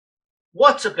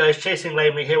What's up, guys? Chasing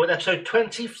Lamely here with episode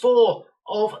 24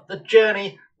 of The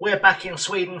Journey. We're back in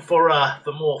Sweden for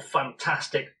more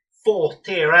fantastic fourth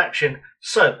tier action.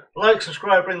 So, like,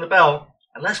 subscribe, ring the bell,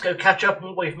 and let's go catch up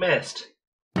on what we've missed.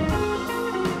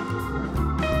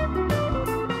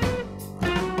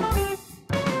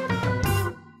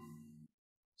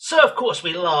 So, of course,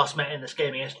 we last met in this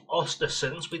game against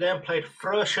Ostersunds. We then played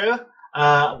Frösjö,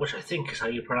 which I think is how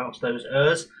you pronounce those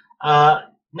Ers.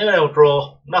 0-0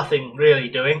 draw, nothing really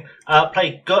doing.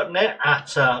 Played Gutnet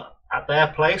at their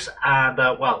place, and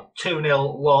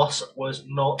 2-0 loss was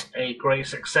not a great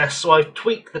success. So I've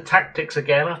tweaked the tactics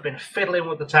again. I've been fiddling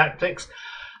with the tactics.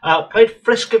 Played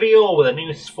Friskavio with a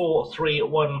new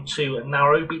 4-3-1-2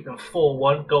 narrow, beat them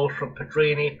 4-1. Goals from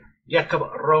Pedrini,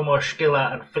 Jakob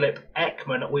Romoskila and Philip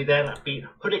Ekman. We then beat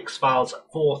Hudiksvalls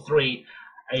 4-3,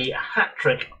 a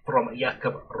hat-trick from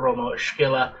Jakob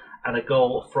Romoskila and a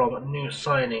goal from new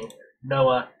signing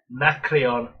Noah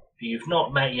Nakrion, who you've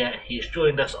not met yet. He's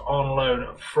joined us on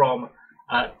loan from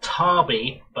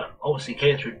Tarby, but obviously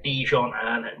came through Dijon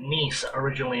and Nice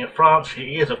originally in France.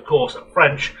 He is, of course,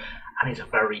 French, and he's a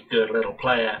very good little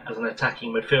player as an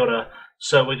attacking midfielder.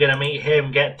 So we're going to meet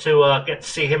him, get to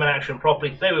see him in action properly.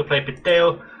 Today we play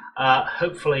Piteå.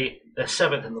 Hopefully they're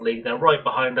 7th in the league. They're right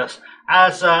behind us.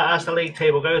 As the league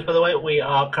table goes, by the way, we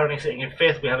are currently sitting in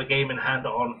 5th. We have a game in hand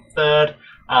on 3rd.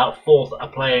 4th are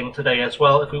playing today as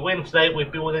well. If we win today,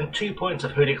 we'd be within 2 points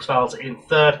of Hudiksvalls in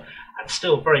 3rd and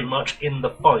still very much in the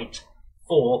fight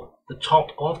for the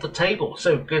top of the table.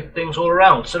 So good things all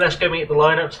around. So let's go meet the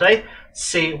lineup today,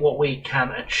 see what we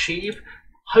can achieve.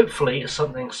 Hopefully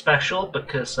something special,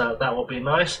 because that will be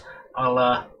nice.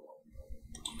 I'll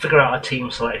figure out a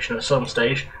team selection at some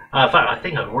stage. In fact, I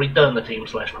think I've already done the team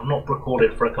selection. I'm not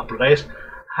recorded for a couple of days.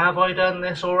 Have I done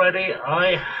this already?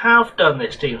 I have done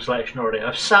this team selection already.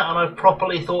 I've sat and I've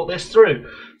properly thought this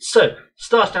through. So,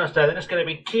 starts down today. Then it's going to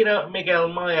be Kino Miguel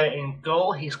Maya in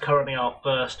goal. He's currently our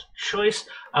first choice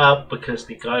because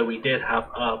the guy we did have,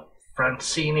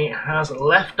 Francini, has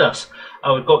left us.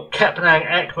 We've got Kepnang,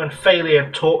 Ekman, Faley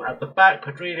and Torp at the back.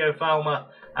 Pedrino, Valma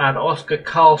and Oscar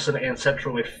Carlson in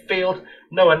central midfield.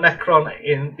 Noah Necron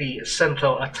in the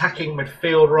central attacking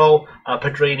midfield role.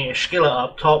 Pedrini and Schiller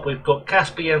up top. We've got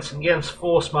Kasper Jensen, Jens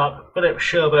Forsmark, Philip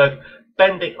Scherberg,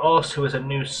 Bendik Oss, who is a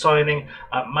new signing,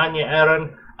 Manja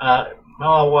Eren,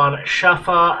 Marwan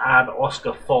Shafar and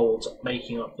Oscar Folds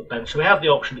making up the bench. So we have the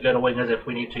option to go to wingers if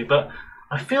we need to, but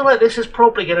I feel like this is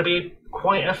probably going to be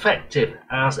quite effective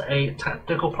as a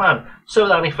tactical plan. So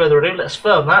without any further ado, let's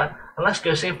firm that and let's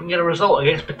go see if we can get a result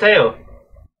against Piteå.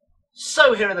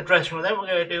 So here in the dressing room then, we're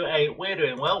going to do a we're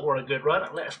doing well, we're on a good run.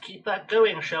 Let's keep that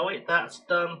going, shall we? That's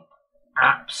done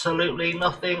absolutely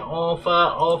nothing of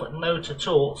note at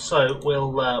all. So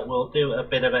we'll do a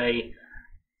bit of a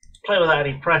play without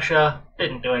any pressure.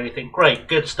 Didn't do anything. Great,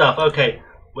 good stuff. Okay,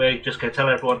 we're just going to tell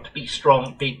everyone to be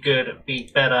strong, be good, be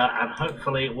better, and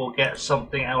hopefully we'll get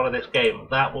something out of this game.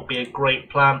 That will be a great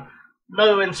plan.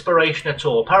 No inspiration at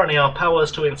all. Apparently our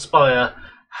powers to inspire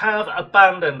have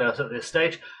abandoned us at this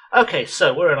stage. Okay,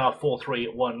 so we're in our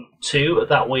 4-3-1-2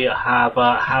 that we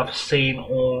have seen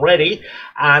already,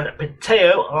 and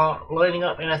Piteå are lining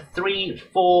up in a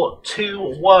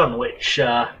 3-4-2-1, which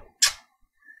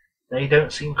they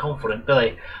don't seem confident, do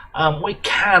they? We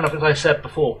can, as I said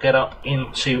before, get up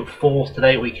into 4th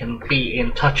today. We can be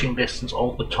in touching distance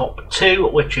of the top 2,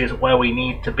 which is where we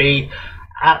need to be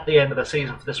at the end of the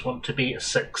season for this one to be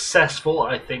successful,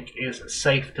 I think is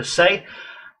safe to say.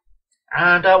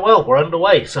 And, we're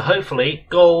underway, so hopefully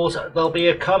goals, they'll be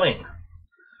a-coming.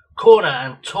 Corner,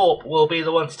 and Torp will be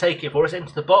the one to take it for us.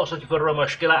 Into the box, looking for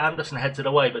Romoskila. Anderson heads it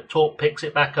away, but Torp picks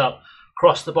it back up.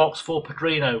 Cross the box for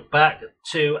Pedrino. Back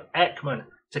to Ekman,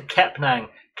 to Kepnang.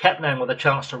 Kepnang with a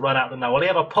chance to run out the now. Will he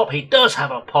have a pop? He does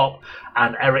have a pop.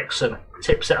 And Eriksson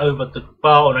tips it over the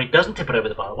bar. No, he doesn't tip it over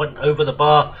the bar. It went over the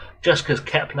bar just because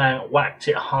Kepnang whacked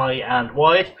it high and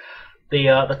wide.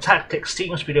 The tactics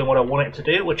seems to be doing what I want it to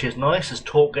do, which is nice as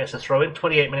Torp gets a throw in.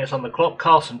 28 minutes on the clock.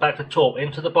 Carlson back to Torp,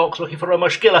 into the box looking for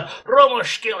Romoskila.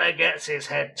 Romoskila gets his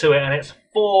head to it, and it's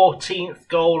 14th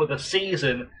goal of the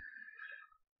season.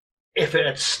 If it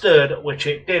had stood, which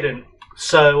it didn't.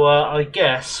 So I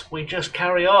guess we just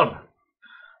carry on.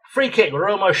 Free kick,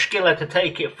 Romoskila to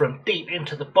take it from deep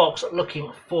into the box,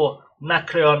 looking for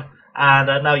Nakrion.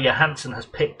 And now Johansson has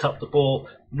picked up the ball.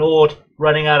 Nord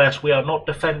running at us. We are not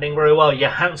defending very well.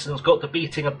 Johansson's got the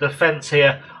beating of defence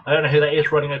here. I don't know who that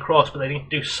is running across, but they need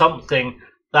to do something.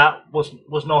 That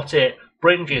was not it.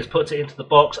 Bringes puts it into the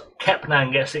box.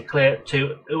 Kepnang gets it clear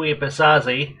to Uwe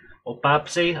Bazazi, or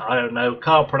Babsi, I don't know,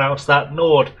 can't pronounce that.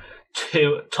 Nord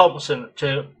to Thompson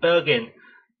to Bergin.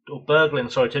 or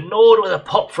Berglund, sorry, to Nord with a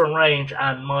pop from range,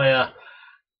 and Meyer,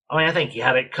 I mean, I think he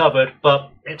had it covered,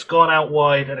 but it's gone out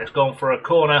wide and it's gone for a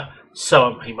corner,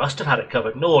 so he must have had it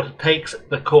covered. Nord takes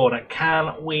the corner.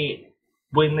 Can we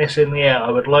win this in the air? I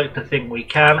would like to think we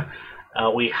can.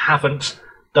 We haven't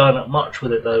done much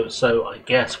with it though, so I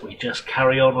guess we just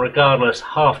carry on regardless.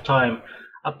 Half time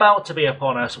about to be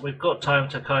upon us. We've got time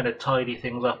to kind of tidy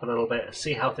things up a little bit,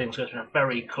 see how things go. It's a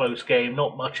very close game,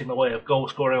 not much in the way of goal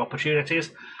scoring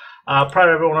opportunities. Proud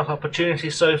of everyone's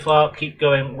opportunities so far. Keep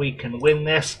going, we can win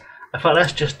this. In fact,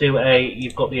 let's just do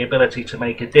you've got the ability to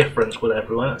make a difference with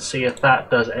everyone. Let's see if that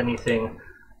does anything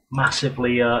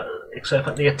massively, except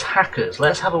for the attackers.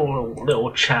 Let's have a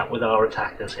little chat with our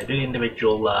attackers here. Do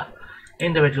individual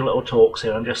little talks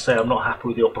here and just say I'm not happy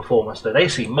with your performance today. They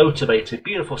seem motivated.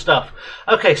 Beautiful stuff.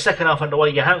 Okay, second half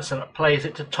underway. Johansson plays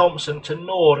it to Thompson to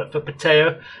Nord for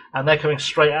Piteå, and they're coming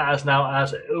straight at us now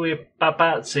as Ui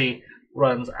Babatzi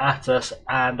runs at us,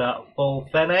 and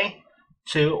Volvene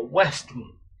to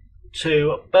Weston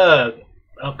to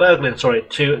Berglund, sorry,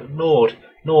 to Nord.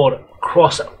 Nord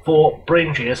cross for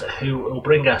Bringes, who will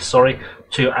bring us,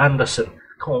 to Anderson.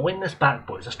 Come on, win this back,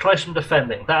 boys. Let's try some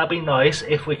defending. That'd be nice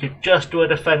if we could just do a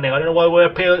defending. I don't know why we're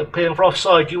appealing for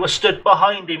offside. You were stood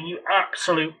behind him, you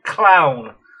absolute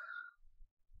clown.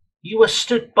 You were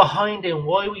stood behind him.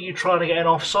 Why were you trying to get an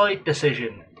offside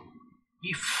decision?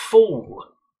 You fool.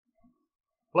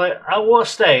 Like, at what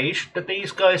stage did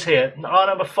these guys here, our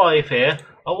number 5 here,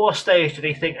 at what stage did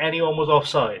he think anyone was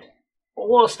offside? At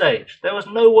what stage? There was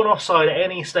no one offside at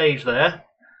any stage there.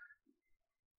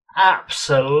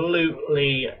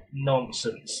 Absolutely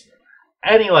nonsense.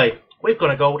 Anyway, we've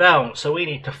got a goal down, so we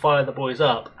need to fire the boys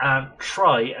up and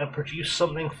try and produce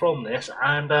something from this.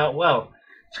 And, well,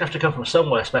 it's going to have to come from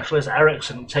somewhere special as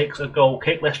Eriksson takes a goal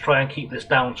kick. Let's try and keep this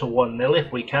down to 1-0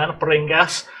 if we can. Bring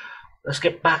us. Let's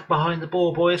get back behind the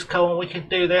ball, boys. Come on, we can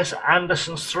do this.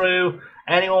 Anderson's through.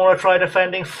 Anyone want to try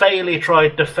defending? Faley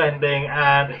tried defending,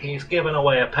 and he's given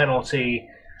away a penalty.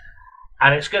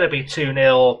 And it's going to be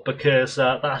 2-0 because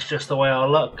that's just the way our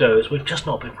luck goes. We've just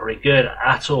not been very good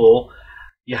at all.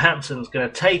 Johansson's going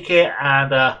to take it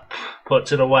and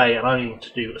puts it away. And I need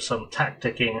to do some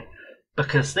tacticking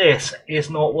because this is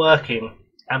not working.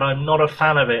 And I'm not a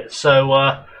fan of it. So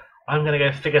I'm going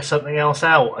to go figure something else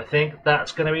out. I think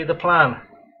that's going to be the plan.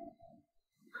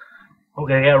 I'm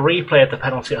going to get a replay of the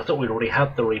penalty. I thought we'd already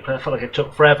had the replay. I felt like it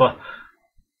took forever.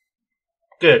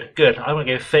 Good, good. I'm going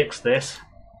to go fix this.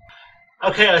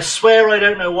 Okay, I swear I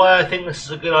don't know why I think this is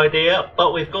a good idea,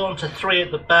 but we've gone to 3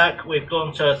 at the back. We've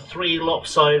gone to 3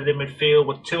 lopsided in midfield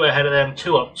with 2 ahead of them,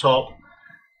 2 up top.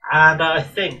 And I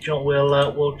think, John,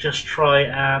 we'll just try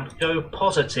and go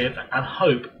positive and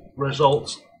hope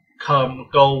results come,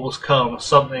 goals come,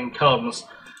 something comes.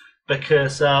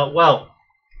 Because, well,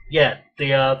 yeah,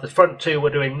 the front 2 were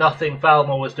doing nothing.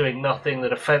 Valmore was doing nothing. The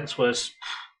defence was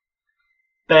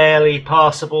barely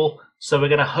passable. So we're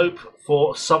going to hope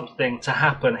for something to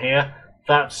happen here.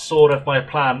 That's sort of my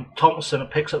plan. Thompson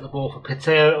picks up the ball for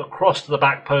Piteå, across to the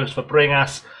back post for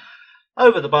Bringas.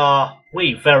 Over the bar.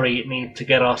 We very need to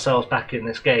get ourselves back in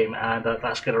this game, and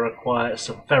that's going to require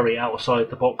some very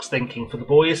outside-the-box thinking for the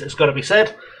boys, it's got to be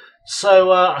said.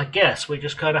 So I guess we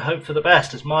just kind of hope for the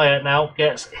best as Meyer now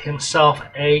gets himself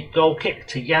a goal kick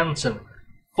to Janssen.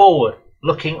 Forward,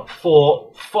 looking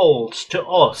for Folds to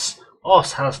Oss.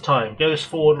 Oss has time, goes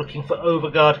forward looking for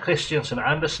Overgaard, Christiansen,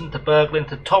 Anderson to Berglund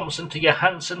to Thompson to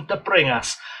Johansson to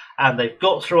Bringas. And they've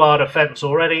got through our defence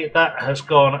already. That has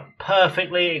gone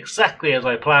perfectly, exactly as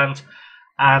I planned.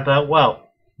 And, well,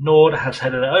 Nord has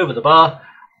headed it over the bar.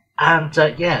 And,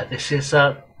 yeah, this is...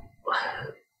 the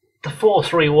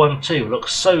 4-3-1-2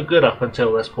 looks so good up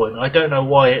until this point. I don't know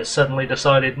why it suddenly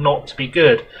decided not to be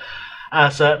good.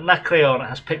 As Nakleon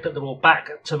has picked up the ball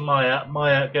back to Meyer.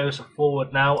 Meyer goes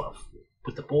forward now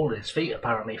with the ball at his feet,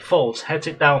 apparently. Folds heads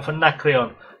it down for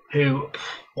Nakleon, who...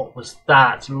 What was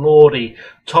that? Lordy.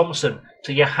 Thompson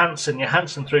to Johansson.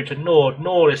 Johansson through to Nord.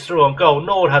 Nord is through on goal.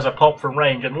 Nord has a pop from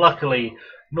range, and luckily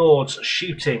Nord's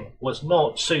shooting was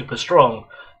not super strong,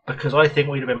 because I think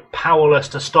we'd have been powerless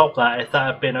to stop that if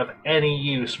that had been of any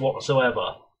use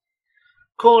whatsoever.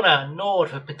 Corner, Nord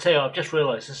for Piteå. I've just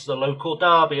realised this is a local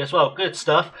derby as well. Good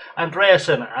stuff.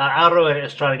 Andreasen, Aroen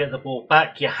is trying to get the ball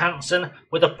back. Johansson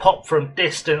with a pop from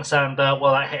distance, and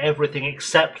well, that hit everything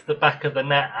except the back of the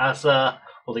net as,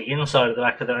 or the inside of the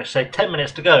back of the net, I should say. 10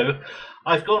 minutes to go.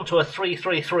 I've gone to a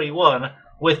 3-3-3-1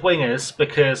 with wingers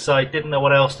because I didn't know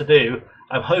what else to do.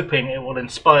 I'm hoping it will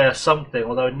inspire something,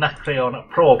 although Nakleon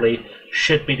probably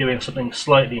should be doing something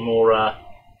slightly more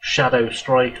shadow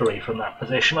strikery from that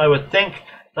position, I would think.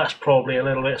 That's probably a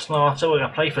little bit smarter. We're going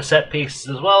to play for set pieces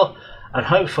as well. and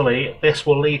hopefully this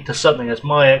will lead to something as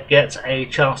Maya gets a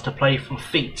chance to play from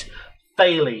feet.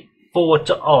 Bailey forward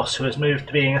to Oss, who has moved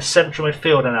to being a central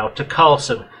midfielder now, to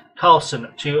Carlson. Carlson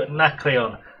to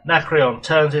Nakrion. Nakrion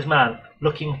turns his man,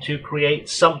 looking to create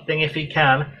something if he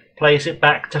can. Plays it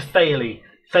back to Faley.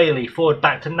 Faley forward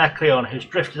back to Nakrion, who's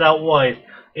drifted out wide.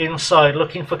 Inside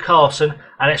looking for Carlson,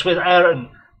 and it's with Aaron.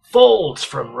 Falls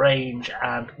from range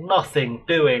and nothing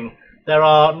doing. There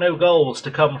are no goals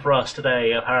to come for us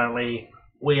today, apparently.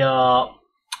 We have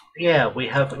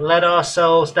let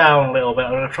ourselves down a little bit.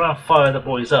 I'm going to try and fire the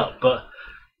boys up, but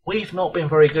we've not been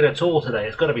very good at all today,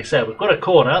 it's got to be said. We've got a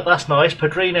corner, that's nice.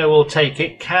 Pedrino will take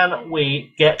it. Can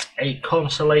we get a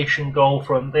consolation goal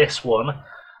from this one?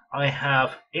 I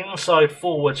have inside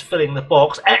forwards filling the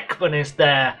box. Ekman is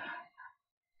there.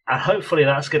 And hopefully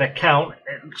that's going to count.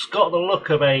 It's got the look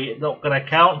of a not going to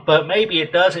count, but maybe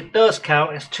it does. It does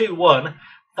count. It's 2-1.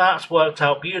 That's worked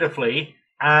out beautifully.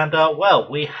 And, well,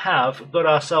 we have got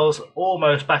ourselves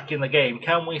almost back in the game.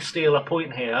 Can we steal a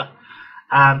point here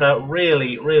and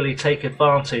really, really take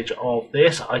advantage of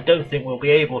this? I don't think we'll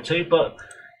be able to, but,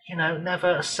 you know,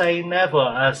 never say never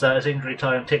as injury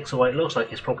time ticks away. It looks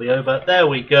like it's probably over. There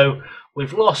we go.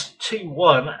 We've lost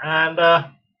 2-1, and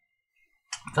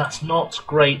that's not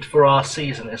great for our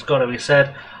season, it's got to be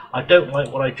said. I don't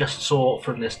like what I just saw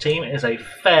from this team. It is a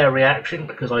fair reaction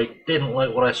because I didn't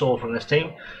like what I saw from this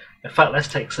team. In fact, let's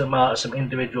take some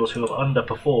individuals who have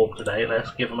underperformed today.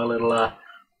 Let's give them a little,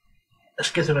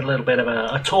 bit of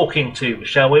a talking to,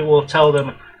 shall we? We'll tell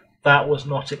them that was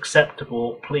not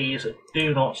acceptable. Please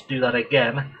do not do that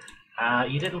again.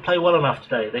 You didn't play well enough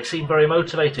today. They seem very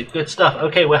motivated. Good stuff.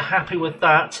 Okay, we're happy with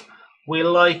that. We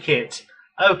like it.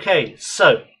 Okay,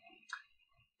 so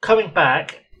coming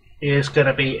back is going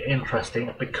to be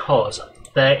interesting because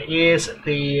there is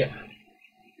the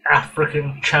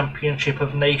African Championship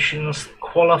of Nations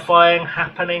qualifying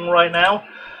happening right now,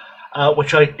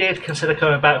 which I did consider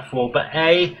coming back for, but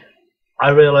I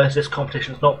realise this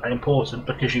competition is not that important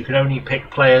because you can only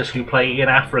pick players who play in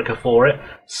Africa for it.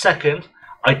 Second,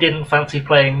 I didn't fancy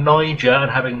playing Niger and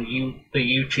having the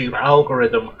YouTube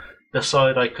algorithm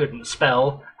decide I couldn't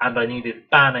spell and I needed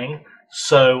banning,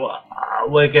 so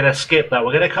we're going to skip that.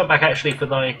 We're going to come back actually for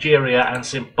Nigeria and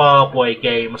Zimbabwe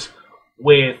games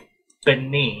with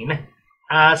Benin.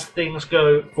 As things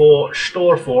go for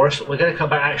Storforce, we're going to come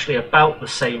back actually about the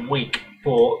same week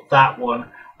for that one.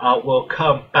 We'll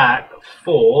come back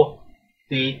for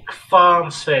the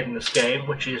Kvarnsvedens game,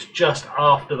 which is just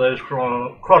after those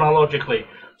chronologically.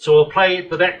 So we'll play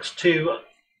the next two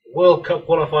World Cup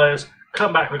qualifiers,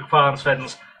 come back with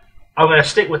Kvarnsvedens. I'm going to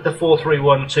stick with the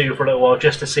 4-3-1-2 for a little while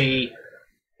just to see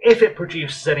if it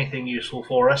produces anything useful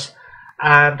for us.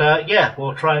 And yeah,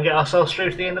 we'll try and get ourselves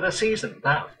through to the end of the season.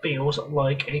 That feels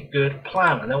like a good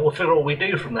plan. And then we'll figure out what we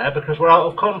do from there because we're out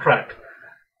of contract.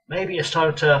 Maybe it's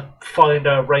time to find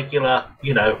a regular,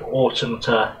 you know, autumn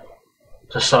to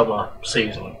summer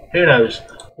season. Who knows?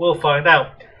 We'll find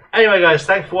out. Anyway, guys,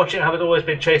 thanks for watching. I've always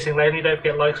been chasing Laney. Don't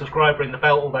forget to like, subscribe, ring the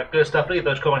bell, all that good stuff. Leave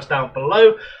those comments down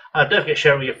below. Don't forget to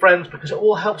share with your friends because it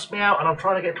all helps me out. And I'm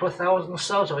trying to get to 1,000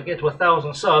 subs. If I get to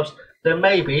 1,000 subs, then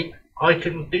maybe I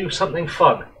can do something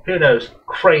fun. Who knows?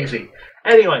 Crazy.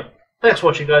 Anyway, thanks for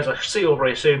watching, guys. I'll see you all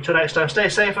very soon. Till next time, stay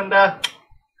safe and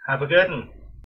have a good one.